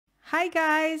Hi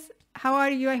guys, how are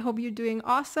you? I hope you're doing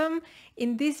awesome.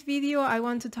 In this video, I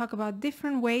want to talk about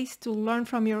different ways to learn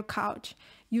from your couch.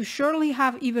 You surely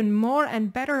have even more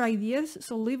and better ideas,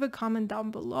 so leave a comment down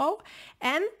below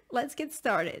and let's get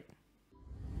started.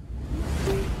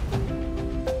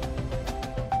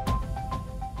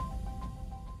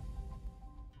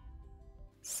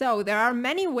 So there are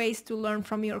many ways to learn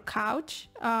from your couch.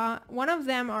 One of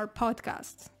them are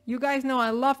podcasts. You guys know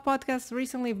I love podcasts.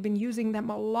 Recently I've been using them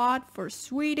a lot for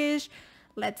Swedish,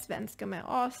 Let's Svenska med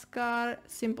Oscar,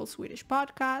 Simple Swedish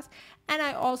Podcast, and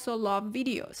I also love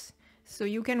videos. So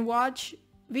you can watch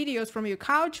videos from your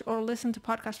couch or listen to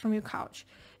podcasts from your couch.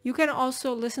 You can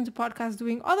also listen to podcasts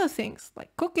doing other things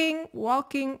like cooking,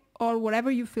 walking, or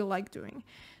whatever you feel like doing.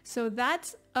 So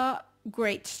that's a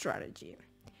great strategy.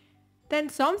 Then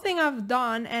something I've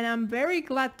done, and I'm very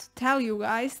glad to tell you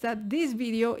guys that this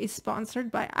video is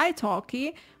sponsored by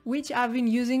italki, which I've been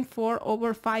using for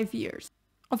over 5 years.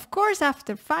 Of course,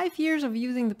 after 5 years of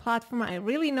using the platform, I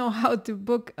really know how to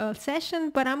book a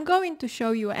session, but I'm going to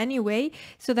show you anyway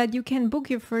so that you can book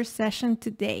your first session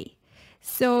today.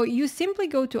 So you simply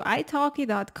go to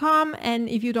italki.com, and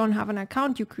if you don't have an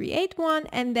account, you create one,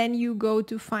 and then you go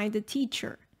to find a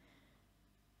teacher.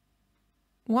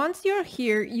 Once you're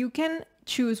here, you can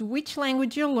choose which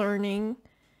language you're learning.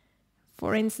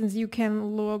 For instance, you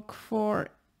can look for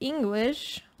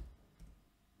English.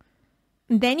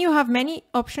 Then you have many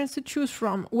options to choose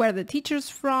from, where the teacher's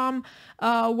from,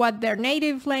 what their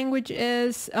native language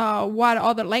is, what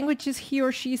other languages he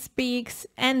or she speaks,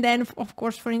 and then, of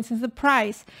course, for instance, the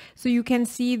price. So you can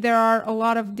see there are a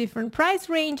lot of different price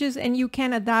ranges and you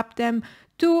can adapt them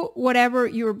to whatever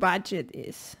your budget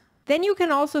is. Then you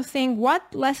can also think,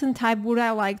 what lesson type would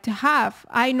I like to have?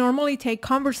 I normally take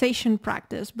conversation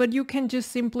practice, but you can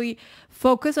just simply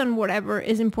focus on whatever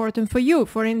is important for you.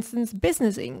 For instance,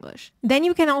 business English. Then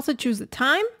you can also choose the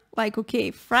time, like,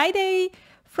 okay, Friday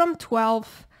from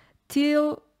 12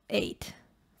 till 8,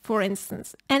 for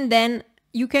instance. And then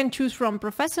you can choose from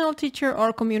professional teacher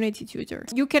or community tutor.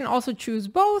 You can also choose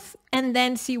both and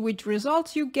then see which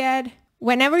results you get.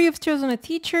 Whenever you've chosen a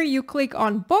teacher, you click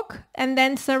on book and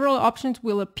then several options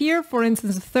will appear. For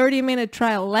instance, a 30-minute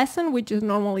trial lesson, which is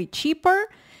normally cheaper.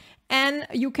 And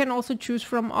you can also choose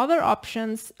from other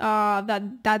options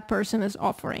that person is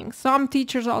offering. Some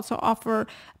teachers also offer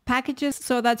packages,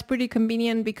 so that's pretty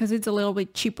convenient because it's a little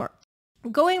bit cheaper.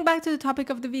 Going back to the topic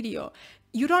of the video,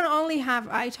 you don't only have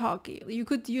italki. You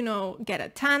could, get a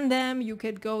tandem. You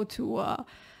could go to a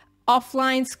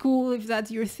offline school if that's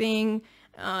your thing.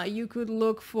 You could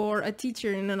look for a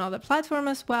teacher in another platform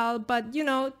as well, but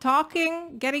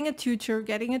talking, getting a tutor,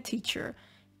 getting a teacher,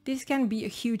 this can be a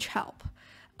huge help.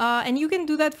 And you can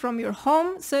do that from your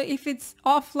home. So if it's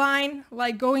offline,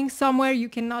 like going somewhere, you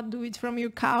cannot do it from your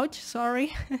couch,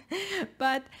 sorry.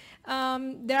 But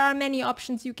there are many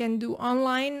options you can do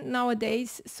online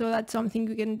nowadays, so that's something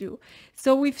you can do.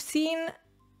 So we've seen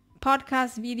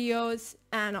podcast videos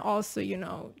and also,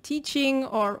 teaching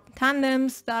or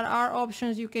tandems that are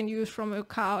options you can use from your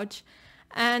couch.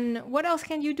 And what else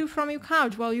can you do from your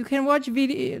couch? Well, you can watch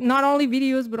not only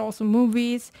videos, but also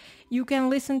movies. You can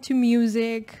listen to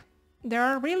music. There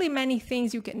are really many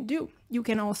things you can do. You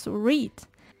can also read.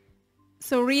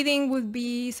 So reading would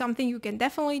be something you can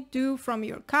definitely do from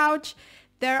your couch.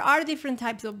 There are different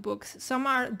types of books. Some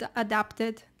are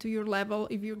adapted to your level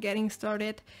if you're getting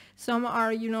started. Some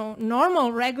are,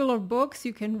 normal, regular books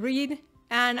you can read.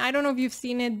 And I don't know if you've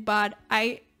seen it, but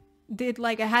I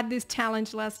had this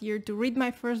challenge last year to read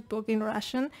my first book in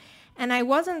Russian. And I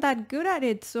wasn't that good at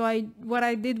it. So what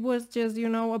I did was just,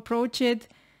 approach it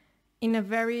in a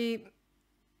very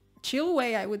chill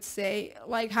way, I would say.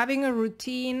 Like having a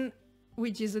routine,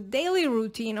 which is a daily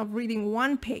routine of reading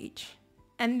one page.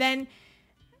 And then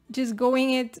just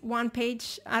going it one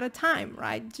page at a time,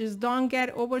 right? Just don't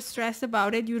get overstressed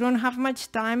about it. You don't have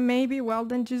much time, maybe. Well,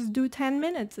 then just do 10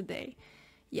 minutes a day.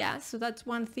 Yeah, so that's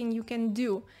one thing you can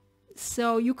do.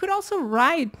 So you could also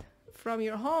write from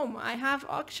your home. I have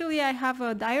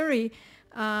a diary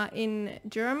in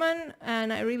German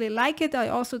and I really like it. I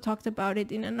also talked about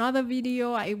it in another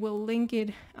video. I will link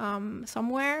it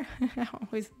somewhere. I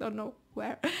always don't know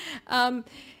where.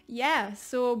 Yeah,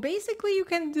 so basically you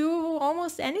can do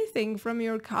almost anything from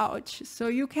your couch. So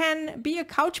you can be a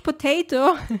couch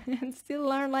potato and still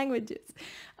learn languages.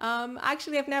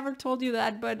 Actually, I've never told you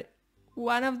that, but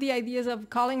one of the ideas of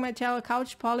calling my channel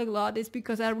Couch Polyglot is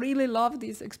because I really love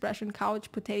this expression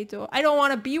couch potato. I don't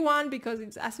want to be one because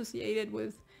it's associated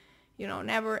with,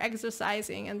 never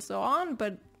exercising and so on.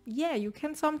 But yeah, you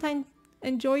can sometimes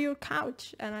enjoy your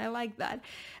couch, and I like that.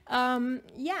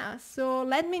 Yeah, so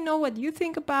let me know what you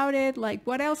think about it. Like,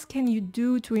 what else can you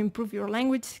do to improve your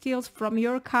language skills from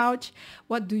your couch?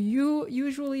 What do you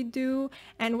usually do?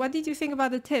 And what did you think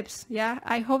about the tips? Yeah,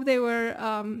 I hope they were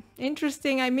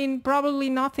interesting. I mean, probably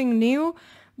nothing new,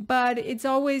 but it's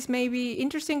always maybe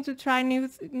interesting to try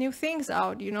new things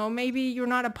out. You know, maybe you're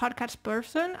not a podcast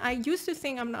person. I used to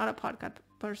think I'm not a podcast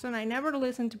person. I never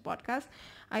listened to podcasts.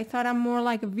 I thought I'm more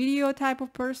like a video type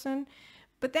of person.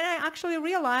 But then I actually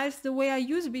realized the way I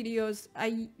use videos,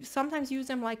 I sometimes use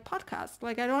them like podcasts.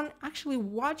 Like I don't actually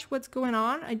watch what's going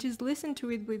on. I just listen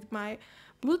to it with my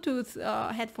Bluetooth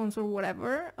headphones or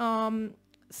whatever.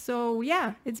 So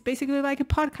yeah, it's basically like a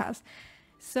podcast.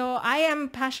 So I am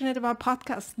passionate about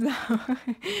podcasts.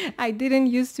 I didn't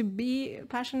used to be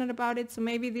passionate about it. So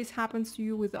maybe this happens to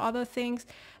you with other things.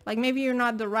 Like maybe you're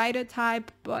not the writer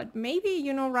type, but maybe,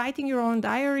 you know, writing your own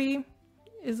diary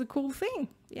is a cool thing.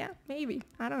 Yeah, maybe.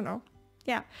 I don't know.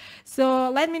 Yeah. So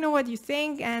let me know what you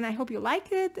think, and I hope you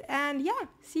like it. And yeah,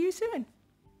 see you soon.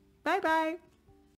 Bye bye.